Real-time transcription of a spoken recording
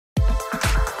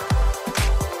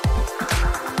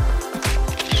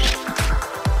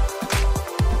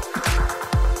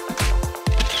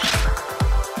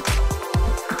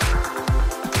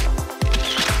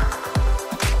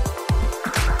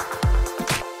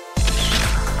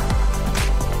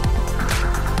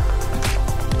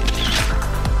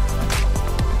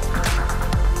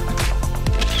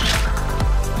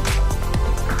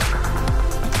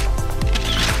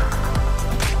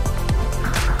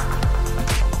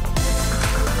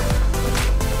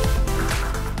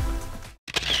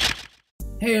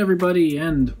Hey everybody,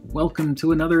 and welcome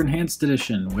to another Enhanced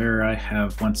Edition, where I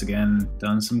have once again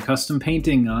done some custom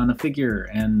painting on a figure,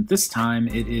 and this time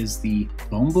it is the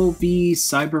Bumblebee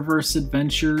Cyberverse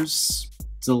Adventures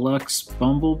Deluxe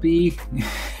Bumblebee.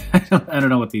 I don't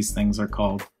know what these things are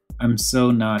called. I'm so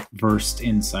not versed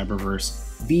in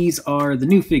Cyberverse. These are the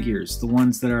new figures, the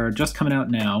ones that are just coming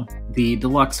out now, the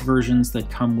deluxe versions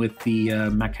that come with the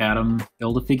Macadam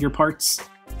Build-A-Figure parts.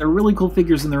 They're really cool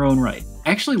figures in their own right. I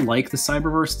actually like the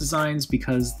Cyberverse designs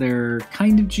because they're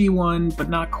kind of G1, but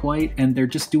not quite, and they're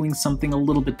just doing something a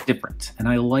little bit different, and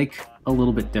I like a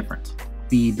little bit different.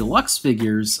 The deluxe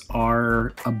figures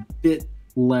are a bit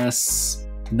less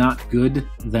not good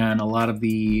than a lot of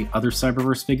the other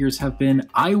Cyberverse figures have been.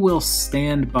 I will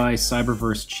stand by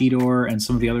Cyberverse Cheetor and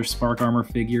some of the other Spark Armor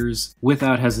figures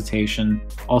without hesitation.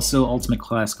 Also Ultimate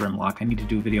Class Grimlock. I need to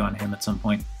do a video on him at some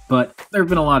point. But there have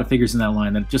been a lot of figures in that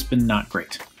line that have just been not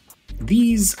great.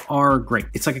 These are great.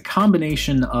 It's like a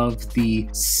combination of the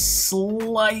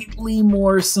slightly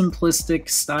more simplistic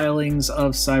stylings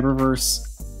of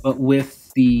Cyberverse, but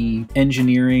with the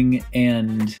engineering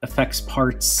and effects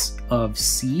parts of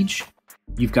Siege.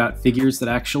 You've got figures that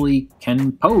actually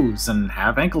can pose and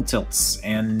have ankle tilts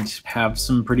and have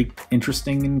some pretty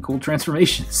interesting and cool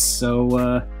transformations.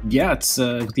 So yeah, it's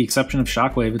with the exception of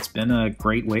Shockwave, it's been a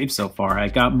great wave so far. I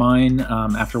got mine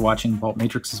after watching Vault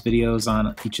Matrix's videos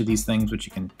on each of these things, which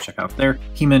you can check out there.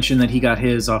 He mentioned that he got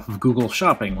his off of Google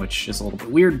Shopping, which is a little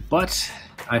bit weird, but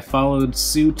I followed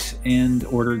suit and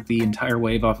ordered the entire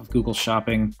wave off of Google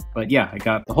Shopping. But yeah, I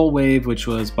got the whole wave, which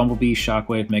was Bumblebee,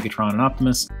 Shockwave, Megatron, and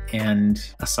Optimus. And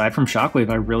aside from Shockwave,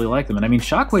 I really like them. And I mean,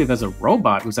 Shockwave as a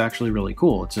robot was actually really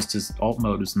cool. It's just his alt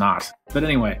mode was not. But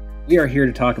anyway, we are here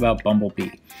to talk about Bumblebee.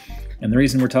 And the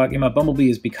reason we're talking about Bumblebee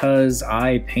is because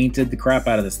I painted the crap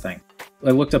out of this thing. I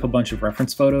looked up a bunch of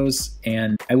reference photos,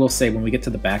 and I will say when we get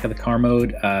to the back of the car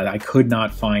mode, I could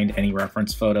not find any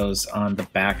reference photos on the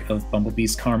back of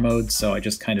Bumblebee's car mode, so I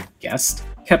just kind of guessed.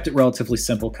 Kept it relatively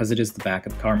simple because it is the back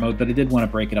of the car mode, but I did want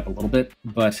to break it up a little bit.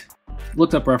 But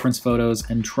looked up reference photos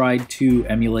and tried to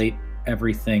emulate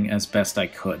everything as best I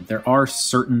could. There are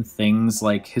certain things,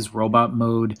 like his robot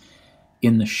mode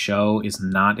in the show is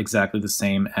not exactly the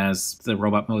same as the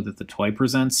robot mode that the toy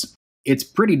presents. It's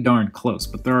pretty darn close,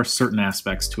 but there are certain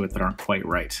aspects to it that aren't quite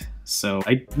right. So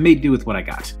I made do with what I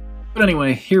got. But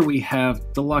anyway, here we have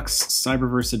Deluxe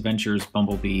Cyberverse Adventures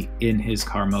Bumblebee in his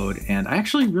car mode, and I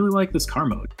actually really like this car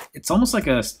mode. It's almost like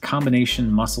a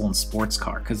combination muscle and sports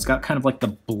car, because it's got kind of like the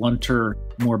blunter,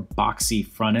 more boxy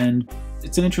front end.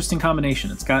 It's an interesting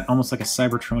combination. It's got almost like a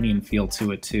Cybertronian feel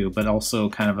to it too, but also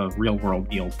kind of a real-world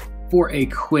feel. For a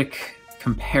quick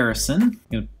comparison, I'm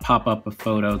going to pop up a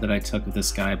photo that I took of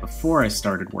this guy before I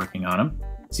started working on him,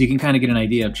 so you can kind of get an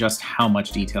idea of just how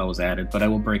much detail was added, but I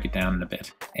will break it down in a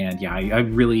bit. And yeah, I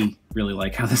really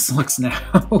like how this looks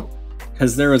now,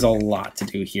 because there is a lot to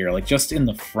do here. Like just in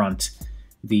the front,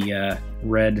 the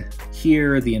red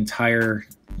here, the entire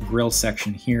grill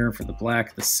section here for the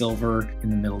black, the silver in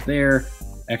the middle there.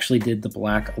 Actually did the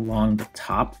black along the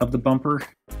top of the bumper,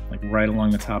 like right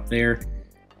along the top there.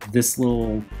 This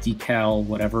little decal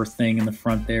whatever thing in the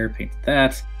front there, painted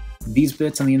that. These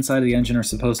bits on the inside of the engine are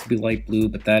supposed to be light blue,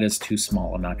 but that is too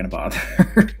small. I'm not going to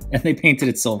bother. And they painted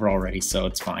it silver already, so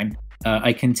it's fine.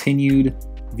 I continued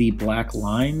the black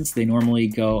lines. They normally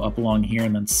go up along here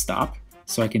and then stop,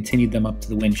 so I continued them up to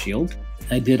the windshield.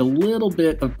 I did a little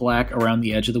bit of black around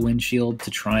the edge of the windshield to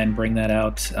try and bring that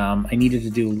out. I needed to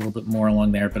do a little bit more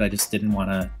along there, but I just didn't want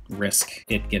to risk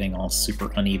it getting all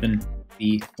super uneven.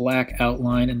 The black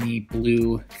outline and the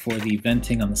blue for the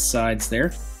venting on the sides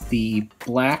there. The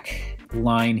black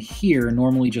line here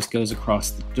normally just goes across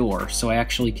the door, so I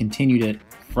actually continued it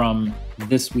from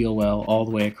this wheel well all the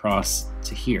way across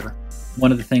to here.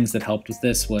 One of the things that helped with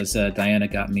this was Diana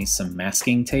got me some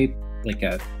masking tape, like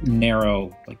a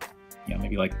narrow, like, you know,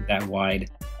 maybe like that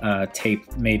wide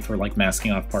tape made for like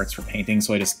masking off parts for painting,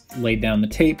 so I just laid down the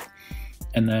tape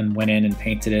and then went in and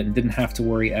painted it and didn't have to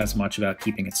worry as much about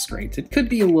keeping it straight. It could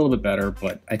be a little bit better,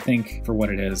 but I think for what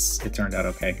it is, it turned out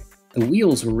okay. The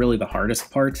wheels were really the hardest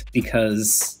part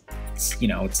because it's, you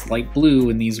know, it's light blue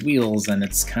in these wheels and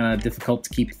it's kind of difficult to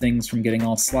keep things from getting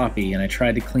all sloppy, and I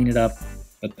tried to clean it up,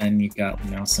 but then you've got,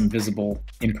 you know, some visible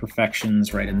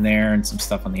imperfections right in there and some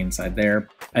stuff on the inside there.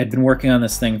 I'd been working on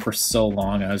this thing for so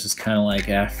long, I was just kind of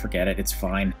like, forget it, it's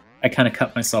fine. I kind of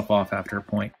cut myself off after a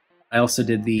point. I also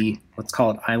did the, let's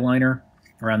call it eyeliner,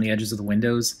 around the edges of the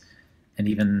windows, and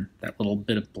even that little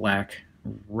bit of black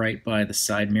right by the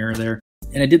side mirror there.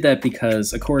 And I did that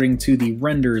because, according to the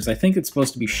renders, I think it's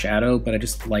supposed to be shadow, but I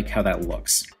just like how that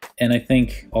looks. And I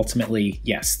think ultimately,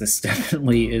 yes, this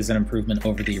definitely is an improvement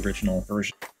over the original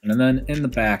version. And then in the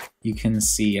back, you can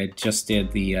see I just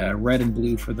did the red and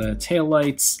blue for the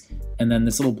taillights, and then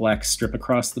this little black strip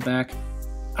across the back.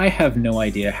 I have no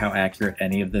idea how accurate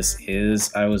any of this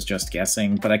is. I was just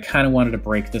guessing, but I kind of wanted to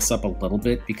break this up a little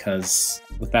bit because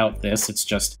without this, it's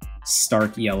just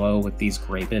stark yellow with these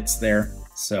gray bits there.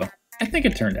 So I think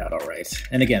it turned out all right.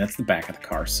 And again, it's the back of the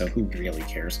car, so who really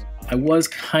cares? I was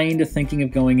kind of thinking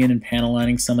of going in and panel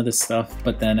lining some of this stuff,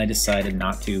 but then I decided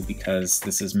not to because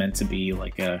this is meant to be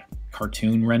like a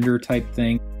cartoon render type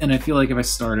thing. And I feel like if I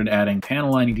started adding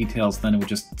panel lining details, then it would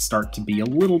just start to be a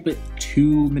little bit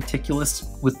too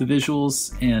meticulous with the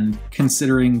visuals. And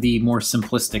considering the more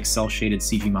simplistic cel-shaded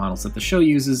CG models that the show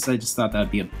uses, I just thought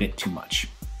that'd be a bit too much.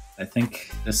 I think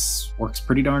this works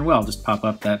pretty darn well. Just pop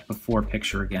up that before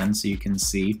picture again so you can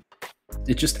see.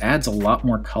 It just adds a lot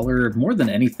more color. More than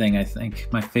anything, I think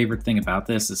my favorite thing about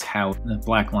this is how the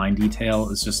black line detail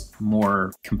is just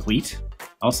more complete.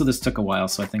 Also, this took a while,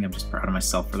 so I think I'm just proud of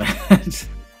myself for that.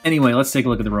 Anyway, let's take a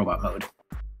look at the robot mode.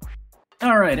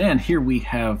 Alright, and here we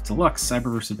have Deluxe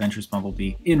Cyberverse Adventures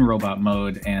Bumblebee in robot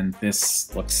mode, and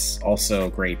this looks also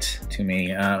great to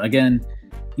me. Again,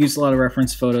 used a lot of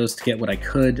reference photos to get what I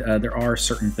could. There are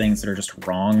certain things that are just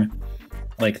wrong.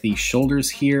 Like the shoulders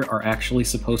here are actually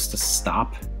supposed to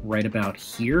stop right about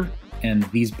here, and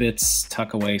these bits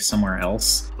tuck away somewhere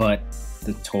else, but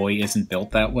the toy isn't built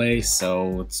that way,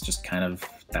 so it's just kind of,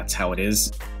 that's how it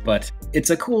is. But it's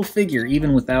a cool figure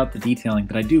even without the detailing,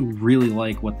 but I do really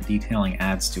like what the detailing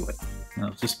adds to it.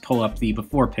 I'll just pull up the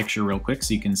before picture real quick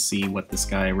so you can see what this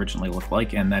guy originally looked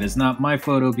like, and that is not my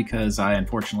photo because I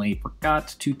unfortunately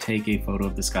forgot to take a photo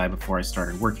of this guy before I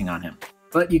started working on him.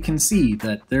 But you can see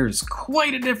that there's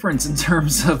quite a difference in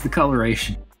terms of the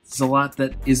coloration. There's a lot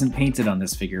that isn't painted on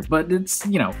this figure, but it's,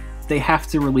 you know, they have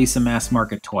to release a mass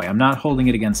market toy. I'm not holding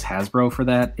it against Hasbro for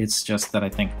that, it's just that I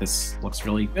think this looks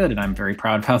really good and I'm very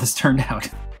proud of how this turned out.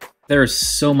 There is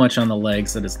so much on the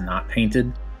legs that is not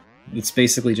painted. It's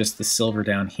basically just the silver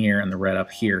down here and the red up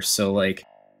here, so like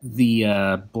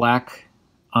the black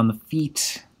on the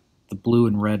feet, the blue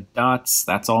and red dots,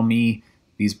 that's all me.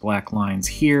 These black lines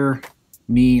here,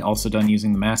 me, also done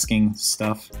using the masking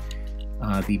stuff.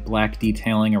 The black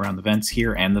detailing around the vents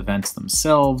here and the vents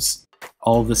themselves.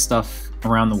 All the stuff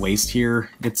around the waist here.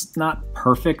 It's not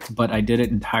perfect, but I did it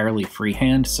entirely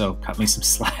freehand, so cut me some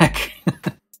slack.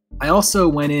 I also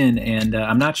went in and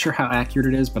I'm not sure how accurate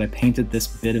it is, but I painted this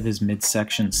bit of his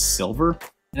midsection silver.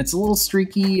 And it's a little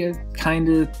streaky. I kind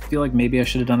of feel like maybe I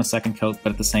should have done a second coat,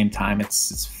 but at the same time,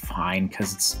 it's fine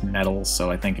because it's metal, so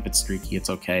I think if it's streaky,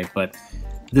 it's okay. But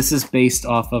this is based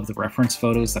off of the reference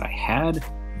photos that I had.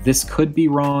 This could be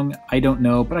wrong, I don't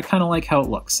know, but I kind of like how it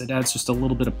looks. It adds just a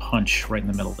little bit of punch right in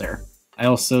the middle there. I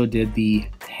also did the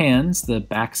hands, the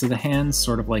backs of the hands,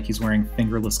 sort of like he's wearing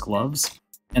fingerless gloves,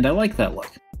 and I like that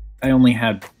look. I only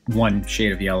had one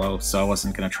shade of yellow, so I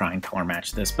wasn't going to try and color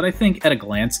match this, but I think at a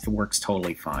glance it works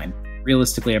totally fine.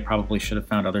 Realistically, I probably should have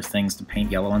found other things to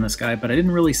paint yellow on this guy, but I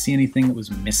didn't really see anything that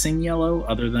was missing yellow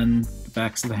other than the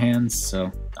backs of the hands,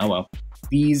 so oh well.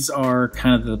 These are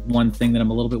kind of the one thing that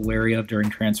I'm a little bit wary of during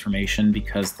transformation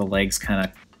because the legs kind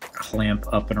of clamp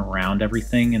up and around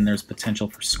everything and there's potential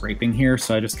for scraping here,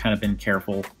 so I just kind of been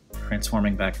careful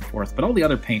transforming back and forth, but all the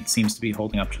other paint seems to be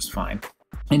holding up just fine.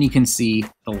 And you can see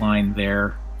the line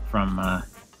there from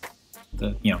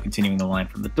continuing the line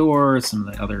from the door, some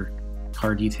of the other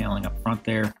car detailing up front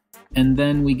there. And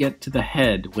then we get to the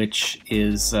head, which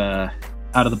is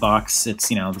out of the box, it's,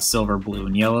 the silver, blue,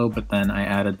 and yellow, but then I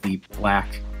added the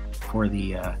black for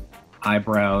the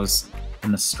eyebrows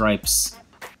and the stripes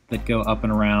that go up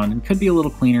and around. And could be a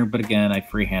little cleaner, but again, I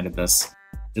freehanded this.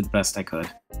 Did the best I could.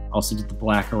 Also did the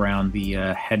black around the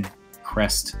head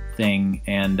crest thing,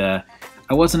 and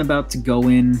I wasn't about to go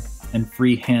in and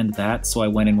freehand that, so I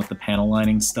went in with the panel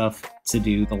lining stuff to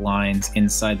do the lines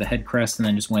inside the head crest, and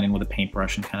then just went in with a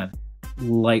paintbrush and kind of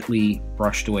lightly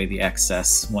brushed away the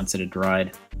excess once it had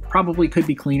dried. Probably could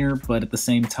be cleaner, but at the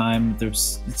same time,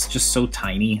 it's just so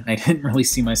tiny. I didn't really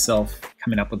see myself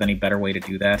coming up with any better way to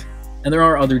do that. And there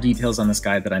are other details on this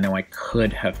guy that I know I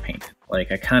could have painted.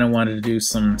 Like, I kind of wanted to do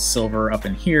some silver up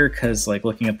in here, because, like,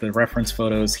 looking at the reference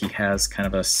photos, he has kind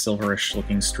of a silverish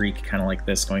looking streak, kind of like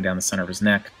this, going down the center of his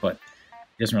neck, but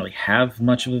he doesn't really have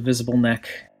much of a visible neck,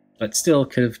 but still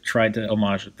could have tried to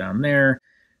homage it down there.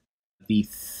 The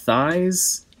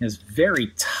thighs, he has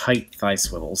very tight thigh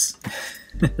swivels,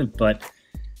 but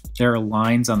there are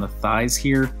lines on the thighs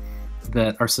here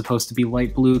that are supposed to be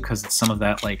light blue because it's some of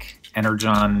that, like,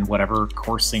 energon whatever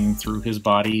coursing through his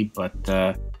body, but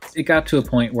it got to a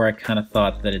point where I kind of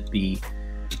thought that it'd be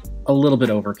a little bit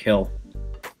overkill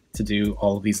to do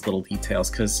all of these little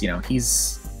details because, you know,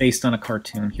 he's based on a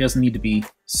cartoon. He doesn't need to be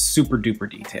super duper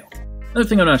detailed. Another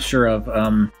thing I'm not sure of,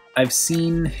 I've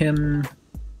seen him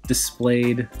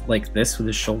displayed like this with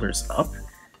his shoulders up,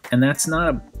 and that's not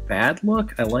a bad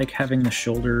look. I like having the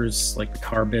shoulders, like the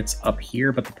car bits, up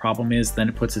here, but the problem is then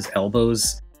it puts his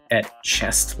elbows at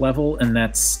chest level, and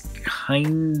that's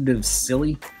kind of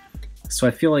silly. So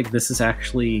I feel like this is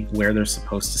actually where they're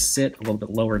supposed to sit, a little bit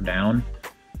lower down.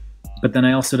 But then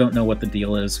I also don't know what the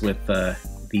deal is with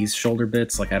these shoulder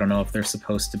bits. Like, I don't know if they're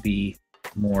supposed to be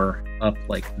more up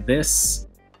like this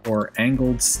or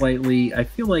angled slightly. I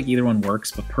feel like either one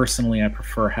works, but personally I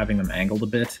prefer having them angled a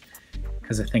bit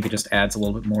because I think it just adds a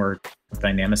little bit more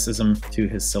dynamicism to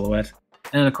his silhouette.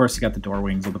 And of course you got the door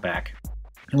wings on the back.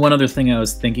 And one other thing I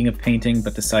was thinking of painting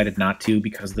but decided not to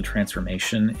because of the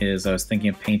transformation is I was thinking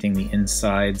of painting the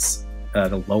insides,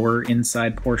 the lower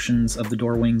inside portions of the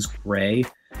door wings gray,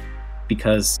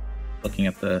 because looking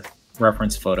at the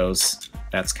reference photos,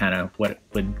 that's kind of what it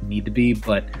would need to be,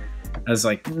 but I was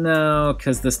like, no,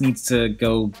 because this needs to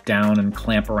go down and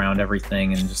clamp around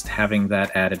everything, and just having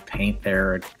that added paint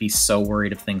there, I'd be so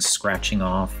worried of things scratching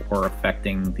off or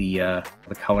affecting the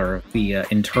color of the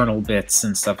internal bits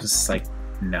and stuff. It's just like,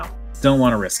 no, don't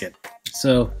want to risk it.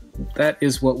 So that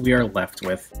is what we are left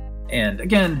with. And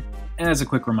again, as a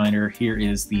quick reminder, here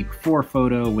is the before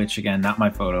photo, which again, not my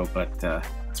photo, but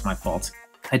it's my fault.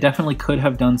 I definitely could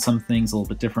have done some things a little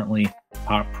bit differently.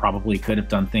 Probably could have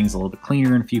done things a little bit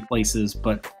cleaner in a few places,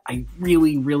 but I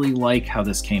really, really like how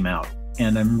this came out.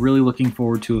 And I'm really looking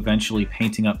forward to eventually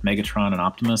painting up Megatron and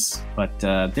Optimus, but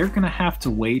they're gonna have to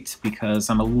wait because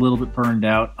I'm a little bit burned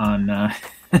out on,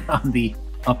 on the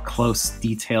up-close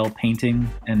detail painting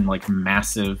and like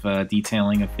massive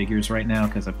detailing of figures right now,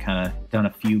 because I've kind of done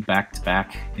a few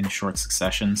back-to-back in short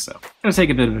succession, so it'll take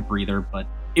a bit of a breather, but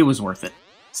it was worth it.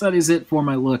 So that is it for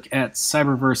my look at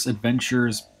Cyberverse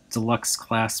Adventures Deluxe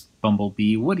Class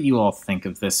Bumblebee. What do you all think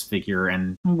of this figure,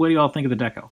 and what do you all think of the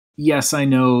deco? Yes, I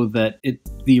know that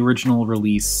the original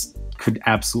release could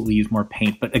absolutely use more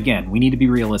paint, but again, we need to be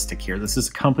realistic here. This is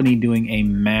a company doing a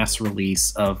mass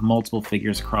release of multiple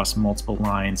figures across multiple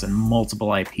lines and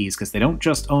multiple IPs, because they don't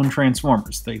just own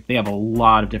Transformers. They have a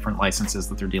lot of different licenses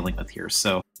that they're dealing with here.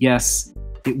 So yes,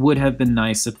 it would have been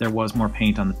nice if there was more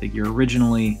paint on the figure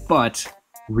originally, but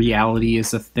reality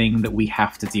is a thing that we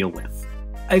have to deal with.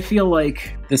 I feel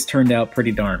like this turned out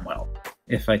pretty darn well,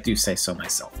 if I do say so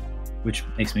myself, which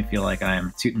makes me feel like I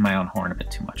am tooting my own horn a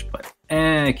bit too much, but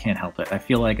I can't help it. I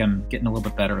feel like I'm getting a little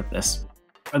bit better at this.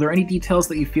 Are there any details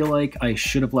that you feel like I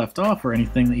should have left off, or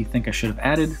anything that you think I should have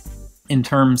added? In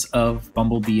terms of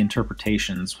Bumblebee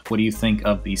interpretations, what do you think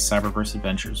of the Cyberverse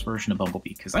Adventures version of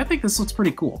Bumblebee? Because I think this looks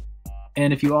pretty cool.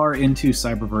 And if you are into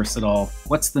Cyberverse at all,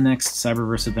 what's the next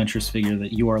Cyberverse Adventures figure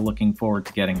that you are looking forward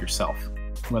to getting yourself?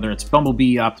 Whether it's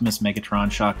Bumblebee, Optimus, Megatron,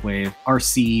 Shockwave,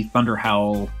 RC,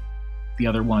 Thunderhowl, the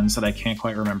other ones that I can't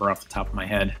quite remember off the top of my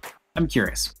head. I'm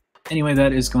curious. Anyway,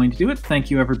 that is going to do it. Thank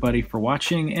you everybody for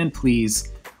watching, and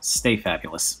please stay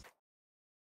fabulous.